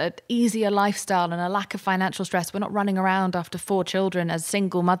an easier lifestyle and a lack of financial stress. We're not running around after 4 children as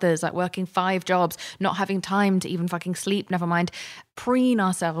single mothers, like working 5 jobs, not having time to even fucking sleep, never mind preen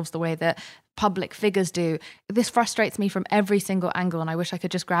ourselves the way that public figures do. This frustrates me from every single angle, and I wish I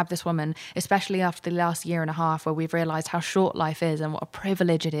could just grab this woman, especially after the last year and a half where we've realised how short life is and what a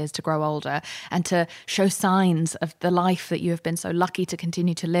privilege it is to grow older and to show signs of the life that you have been so lucky to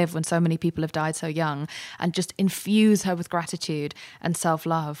continue to live when so many people have died so young, and just infuse her with gratitude and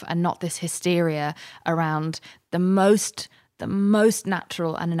self-love and not this hysteria around the most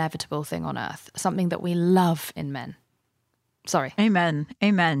natural and inevitable thing on earth, something that we love in men. Sorry. Amen.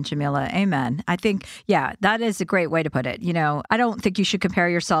 Amen, Jameela. Amen. I think, yeah, that is a great way to put it. You know, I don't think you should compare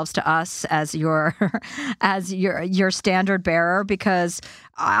yourselves to us as your standard bearer, because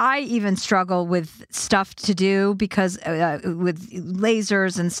I even struggle with stuff to do because with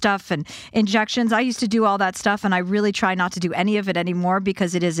lasers and stuff and injections. I used to do all that stuff, and I really try not to do any of it anymore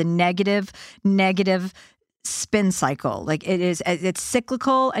because it is a negative spin cycle. Like it's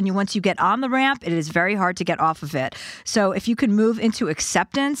cyclical, and once you get on the ramp, it is very hard to get off of it. So if you can move into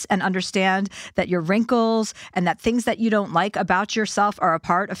acceptance and understand that your wrinkles and that things that you don't like about yourself are a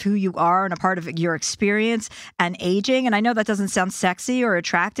part of who you are and a part of your experience and aging. And I know that doesn't sound sexy or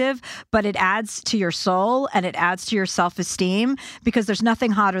attractive, but it adds to your soul and it adds to your self-esteem, because there's nothing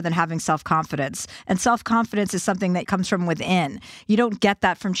hotter than having self-confidence. And self-confidence is something that comes from within. You don't get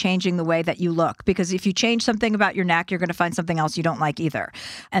that from changing the way that you look, because if you change something about your neck, you're going to find something else you don't like either.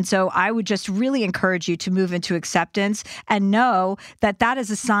 And so I would just really encourage you to move into acceptance and know that that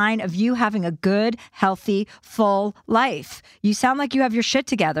is a sign of you having a good, healthy, full life. You sound like you have your shit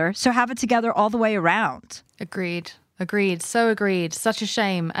together, so have it together all the way around. Agreed. So agreed. Such a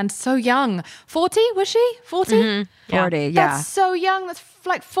shame. And so young. 40, was she? 40? Mm-hmm. 40, yeah. That's so young. That's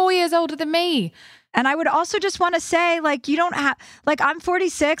like 4 years older than me. And I would also just want to say, like, you don't have, like, I'm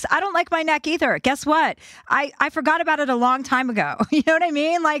 46. I don't like my neck either. Guess what? I forgot about it a long time ago. You know what I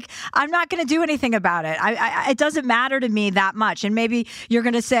mean? Like, I'm not going to do anything about it. It doesn't matter to me that much. And maybe you're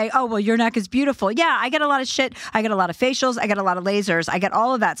going to say, oh, well, your neck is beautiful. Yeah, I get a lot of shit. I get a lot of facials. I get a lot of lasers. I get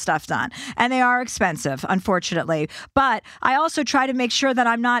all of that stuff done. And they are expensive, unfortunately. But I also try to make sure that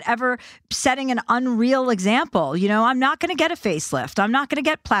I'm not ever setting an unreal example. You know, I'm not going to get a facelift. I'm not going to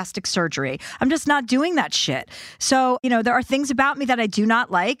get plastic surgery. I'm just not doing that shit. So, you know, there are things about me that I do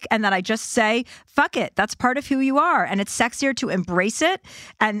not like and that I just say, fuck it. That's part of who you are. And it's sexier to embrace it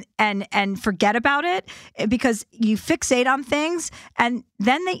and forget about it, because you fixate on things and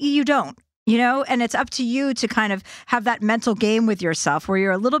then you don't. You know, and it's up to you to kind of have that mental game with yourself where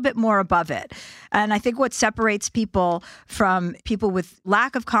you're a little bit more above it. And I think what separates people from people with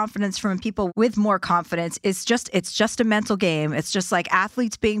lack of confidence from people with more confidence is it's just a mental game. It's just like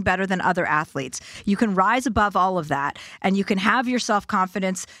athletes being better than other athletes. You can rise above all of that and you can have your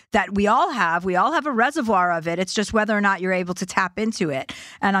self-confidence that we all have. We all have a reservoir of it. It's just whether or not you're able to tap into it.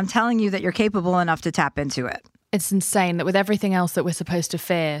 And I'm telling you that you're capable enough to tap into it. It's insane that with everything else that we're supposed to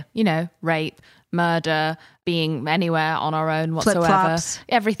fear, you know, rape, murder, being anywhere on our own whatsoever, flip-flops.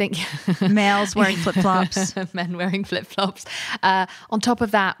 Everything. Males wearing flip-flops. Men wearing flip-flops. On top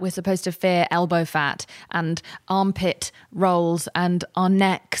of that, we're supposed to fear elbow fat and armpit rolls and our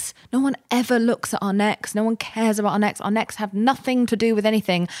necks. No one ever looks at our necks. No one cares about our necks. Our necks have nothing to do with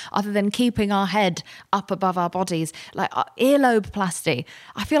anything other than keeping our head up above our bodies. Like earlobe plasty.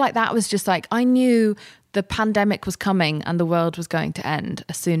 I feel like that was just like, I knew the pandemic was coming and the world was going to end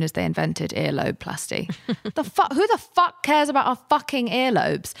as soon as they invented earlobe plasty. Who the fuck cares about our fucking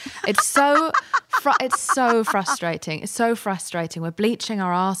earlobes? It's so frustrating. It's so frustrating. We're bleaching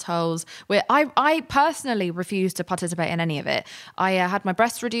our assholes. I personally refuse to participate in any of it. I had my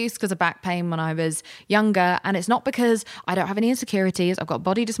breasts reduced because of back pain when I was younger, and it's not because I don't have any insecurities. I've got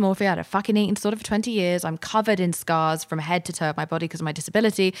body dysmorphia. I had a fucking eating disorder for 20 years. I'm covered in scars from head to toe of my body because of my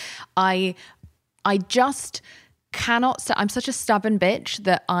disability. I just cannot. I'm such a stubborn bitch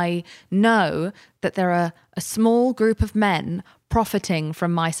that I know that there are a small group of men profiting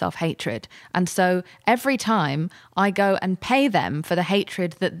from my self-hatred. And so every time I go and pay them for the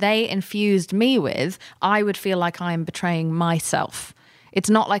hatred that they infused me with, I would feel like I'm betraying myself. It's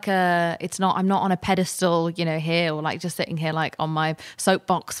not like I'm not on a pedestal, you know, here, or like just sitting here like on my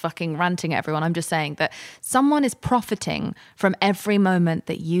soapbox fucking ranting at everyone. I'm just saying that someone is profiting from every moment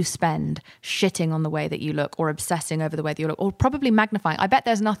that you spend shitting on the way that you look or obsessing over the way that you look or probably magnifying. I bet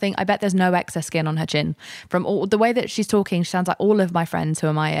there's no excess skin on her chin. From all the way that she's talking, she sounds like all of my friends who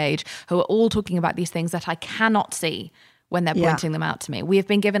are my age, who are all talking about these things that I cannot see when they're pointing them out to me. We have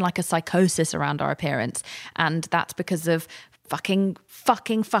been given like a psychosis around our appearance, and that's because of fucking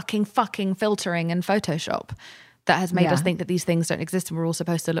filtering and Photoshop that has made us think that these things don't exist and we're all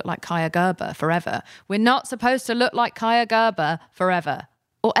supposed to look like Kaya Gerber forever. We're not supposed to look like Kaya Gerber forever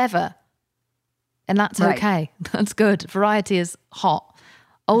or ever. And that's okay. That's good. Variety is hot.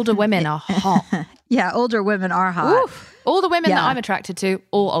 Older women are hot. Yeah, older women are hot. Oof. All the women that I'm attracted to,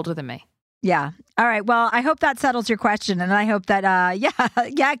 all older than me. Yeah. All right. Well, I hope that settles your question, and I hope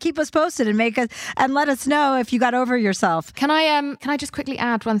that keep us posted and let us know if you got over yourself. Can I just quickly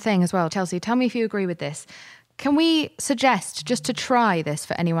add one thing as well, Chelsea? Tell me if you agree with this. Can we suggest just to try this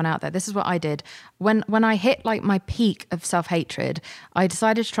for anyone out there? This is what I did. When I hit like my peak of self-hatred, I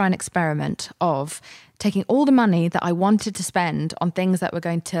decided to try an experiment of taking all the money that I wanted to spend on things that were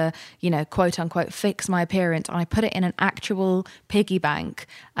going to, you know, quote unquote, fix my appearance. And I put it in an actual piggy bank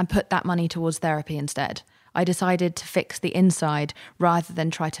and put that money towards therapy instead. I decided to fix the inside rather than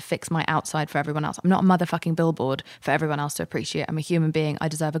try to fix my outside for everyone else. I'm not a motherfucking billboard for everyone else to appreciate. I'm a human being. I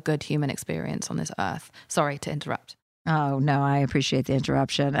deserve a good human experience on this earth. Sorry to interrupt. Oh, no, I appreciate the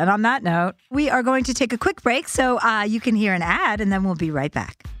interruption. And on that note, we are going to take a quick break so you can hear an ad, and then we'll be right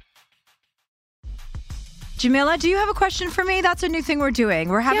back. Jameela, do you have a question for me? That's a new thing we're doing.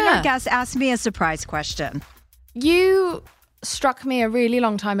 We're having our guests ask me a surprise question. You struck me a really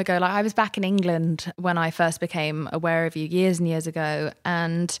long time ago. Like, I was back in England when I first became aware of you years and years ago,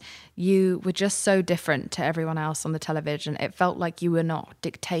 and you were just so different to everyone else on the television. It felt like you were not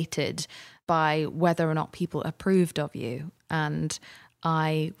dictated by whether or not people approved of you. And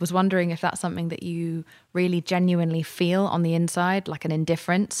I was wondering if that's something that you really genuinely feel on the inside, like an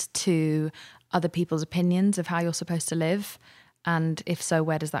indifference to other people's opinions of how you're supposed to live. And if so,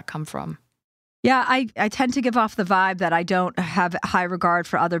 where does that come from? Yeah, I tend to give off the vibe that I don't have high regard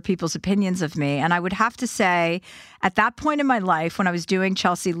for other people's opinions of me. And I would have to say, at that point in my life, when I was doing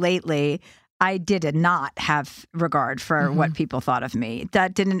Chelsea Lately, I did not have regard for what people thought of me.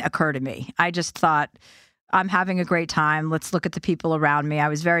 That didn't occur to me. I just thought, I'm having a great time. Let's look at the people around me. I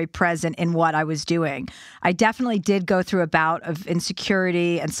was very present in what I was doing. I definitely did go through a bout of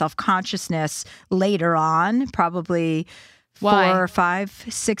insecurity and self-consciousness later on, probably Why? 4 or 5,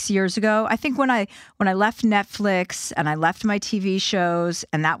 6 years ago. I think when I left Netflix and I left my TV shows,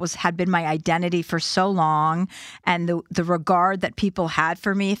 and that had been my identity for so long, and the regard that people had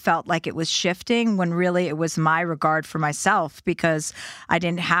for me felt like it was shifting, when really it was my regard for myself, because I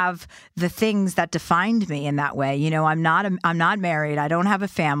didn't have the things that defined me in that way. I'm not married. I don't have a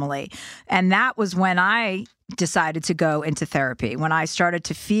family. And that was when I decided to go into therapy, when I started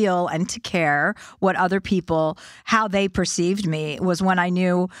to feel and to care what other people, how they perceived me, was when I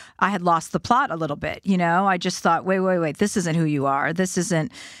knew I had lost the plot a little bit. I just thought, wait, this isn't who you are. This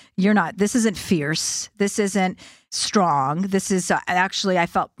isn't fierce. This isn't strong. This is actually, I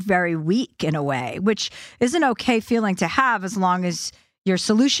felt very weak in a way, which is an okay feeling to have as long as you're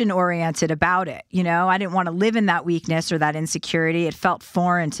solution oriented about it. I didn't want to live in that weakness or that insecurity. It felt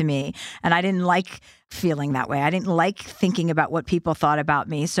foreign to me, and I didn't like feeling that way. I didn't like thinking about what people thought about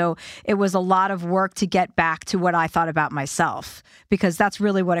me. So it was a lot of work to get back to what I thought about myself, because that's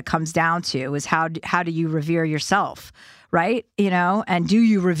really what it comes down to, is how do you revere yourself, right? And do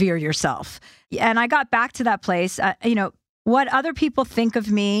you revere yourself? And I got back to that place. What other people think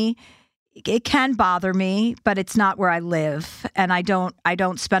of me, it can bother me, but it's not where I live. And I don't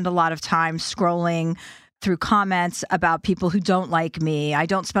spend a lot of time scrolling through comments about people who don't like me. I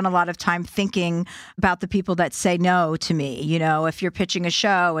don't spend a lot of time thinking about the people that say no to me. If you're pitching a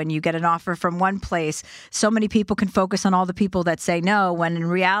show and you get an offer from one place, so many people can focus on all the people that say no, when in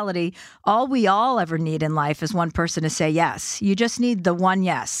reality, all we all ever need in life is one person to say yes. You just need the one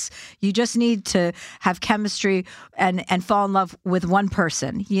yes. You just need to have chemistry and fall in love with one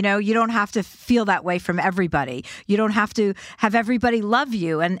person. You don't have to feel that way from everybody. You don't have to have everybody love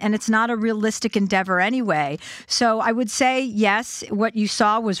you. And it's not a realistic endeavor anyway. So I would say, yes, what you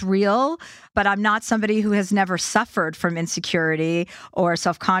saw was real, but I'm not somebody who has never suffered from insecurity or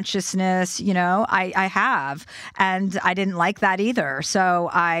self-consciousness. I have, and I didn't like that either. So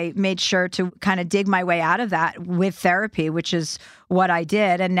I made sure to kind of dig my way out of that with therapy, which is what I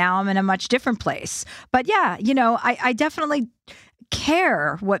did. And now I'm in a much different place. But yeah, I definitely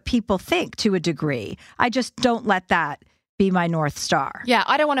care what people think to a degree. I just don't let that be my North Star. Yeah,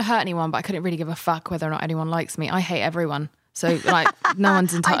 I don't want to hurt anyone, but I couldn't really give a fuck whether or not anyone likes me. I hate everyone. So no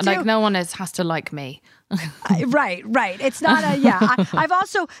one's no one has to like me. Right. It's not a, yeah.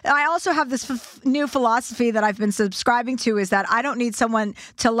 I also have this new philosophy that I've been subscribing to, is that I don't need someone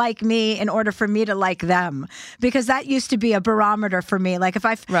to like me in order for me to like them, because that used to be a barometer for me. Like if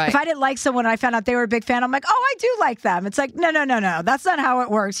I didn't like someone and I found out they were a big fan, I'm like, oh, I do like them. It's like, no. That's not how it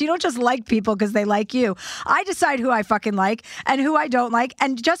works. You don't just like people because they like you. I decide who I fucking like and who I don't like.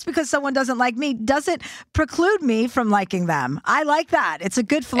 And just because someone doesn't like me doesn't preclude me from liking them. I like that. It's a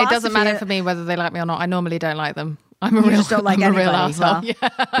good philosophy. It doesn't matter for me whether they like me or not. I normally don't like them. I'm a you real, just don't like I'm anybody. A real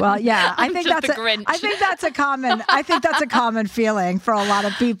asshole. Well, yeah. I think just that's the Grinch. I think that's a common feeling for a lot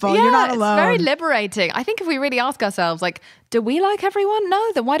of people. Yeah, You're not alone. It's very liberating. I think if we really ask ourselves, like, do we like everyone?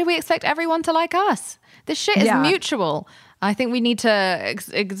 No. Then why do we expect everyone to like us? This shit is mutual. I think we need to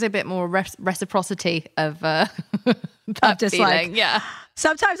exhibit more reciprocity of that feeling. Yeah.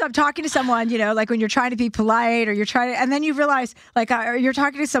 Sometimes I'm talking to someone, like when you're trying to be polite or and then you realize you're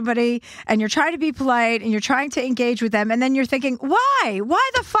talking to somebody and you're trying to be polite and you're trying to engage with them. And then you're thinking, why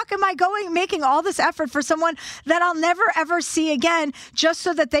the fuck am I making all this effort for someone that I'll never ever see again, just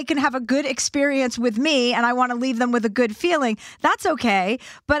so that they can have a good experience with me. And I want to leave them with a good feeling. That's okay.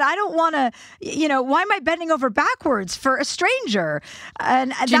 But I don't want to, why am I bending over backwards for a stranger?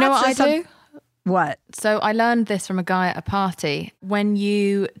 And do you know what I do? What? So I learned this from a guy at a party. When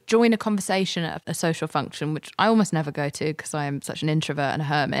you join a conversation at a social function, which I almost never go to because I am such an introvert and a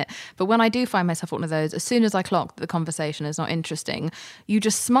hermit, but when I do find myself at one of those, as soon as I clock that the conversation is not interesting, you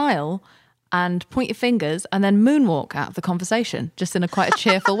just smile and point your fingers and then moonwalk out of the conversation, just in quite a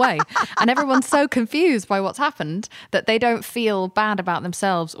cheerful way. And everyone's so confused by what's happened that they don't feel bad about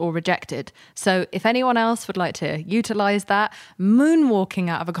themselves or rejected. So if anyone else would like to utilize that, moonwalking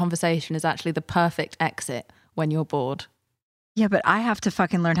out of a conversation is actually the perfect exit when you're bored. Yeah, but I have to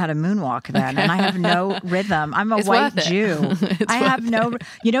fucking learn how to moonwalk then, and I have no rhythm. I'm a white Jew. I have no.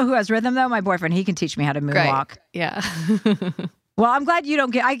 You know who has rhythm though? My boyfriend. He can teach me how to moonwalk. Great. Yeah. Well, I'm glad you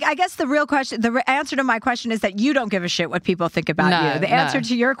don't I guess the real question, the answer to my question is that you don't give a shit what people think about you. The answer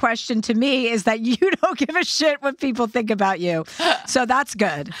to your question to me is that you don't give a shit what people think about you. So that's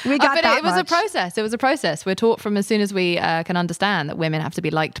good. We got but that it was much. a process. It was a process. We're taught from as soon as we can understand that women have to be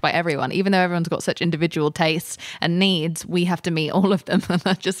liked by everyone. Even though everyone's got such individual tastes and needs, we have to meet all of them. And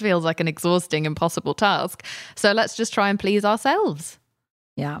that just feels like an exhausting, impossible task. So let's just try and please ourselves.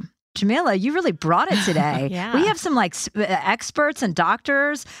 Yeah. Jameela, you really brought it today. Yeah. We have some like experts and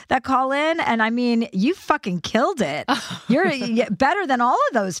doctors that call in. And I mean, you fucking killed it. You're better than all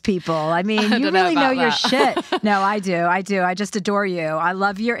of those people. I mean, you really know your shit. No, I do. I just adore you. I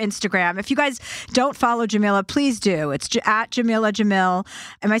love your Instagram. If you guys don't follow Jameela, please do. It's at Jameela Jamil.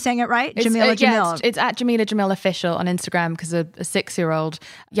 Am I saying it right? Jameela Jamil. It's at Jameela Jamil Official on Instagram because a 6-year-old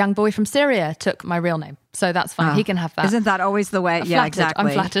young boy from Syria took my real name. So that's fine. He can have that. Isn't that always the way? Yeah, exactly.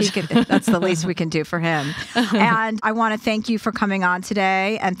 I'm flattered. That's the least we can do for him. And I want to thank you for coming on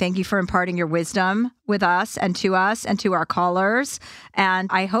today, and thank you for imparting your wisdom with us and to our callers. And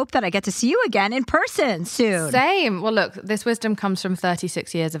I hope that I get to see you again in person soon. Same. Well, look, this wisdom comes from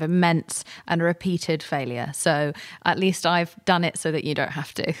 36 years of immense and repeated failure. So at least I've done it so that you don't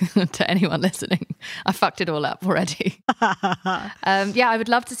have to anyone listening. I fucked it all up already. Yeah, I would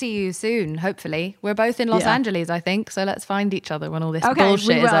love to see you soon, hopefully. We're both in Los Angeles, I think. So let's find each other when all this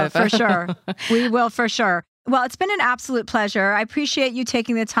bullshit is over. For sure. We will for sure. Well, it's been an absolute pleasure. I appreciate you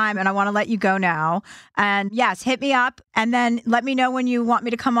taking the time, and I want to let you go now. And yes, hit me up and then let me know when you want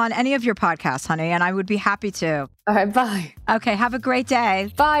me to come on any of your podcasts, honey, and I would be happy to. All right, bye. Okay, have a great day.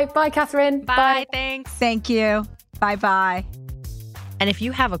 Bye, Catherine. Bye. Thanks. Thank you. Bye-bye. And if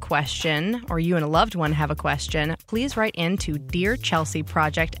you have a question or you and a loved one have a question, please write in to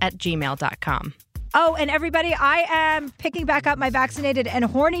dearchelseaproject@gmail.com. Oh, and everybody, I am picking back up my Vaccinated and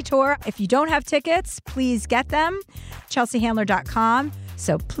Horny tour. If you don't have tickets, please get them. chelseahandler.com.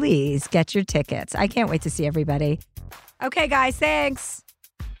 So please get your tickets. I can't wait to see everybody. Okay, guys, thanks.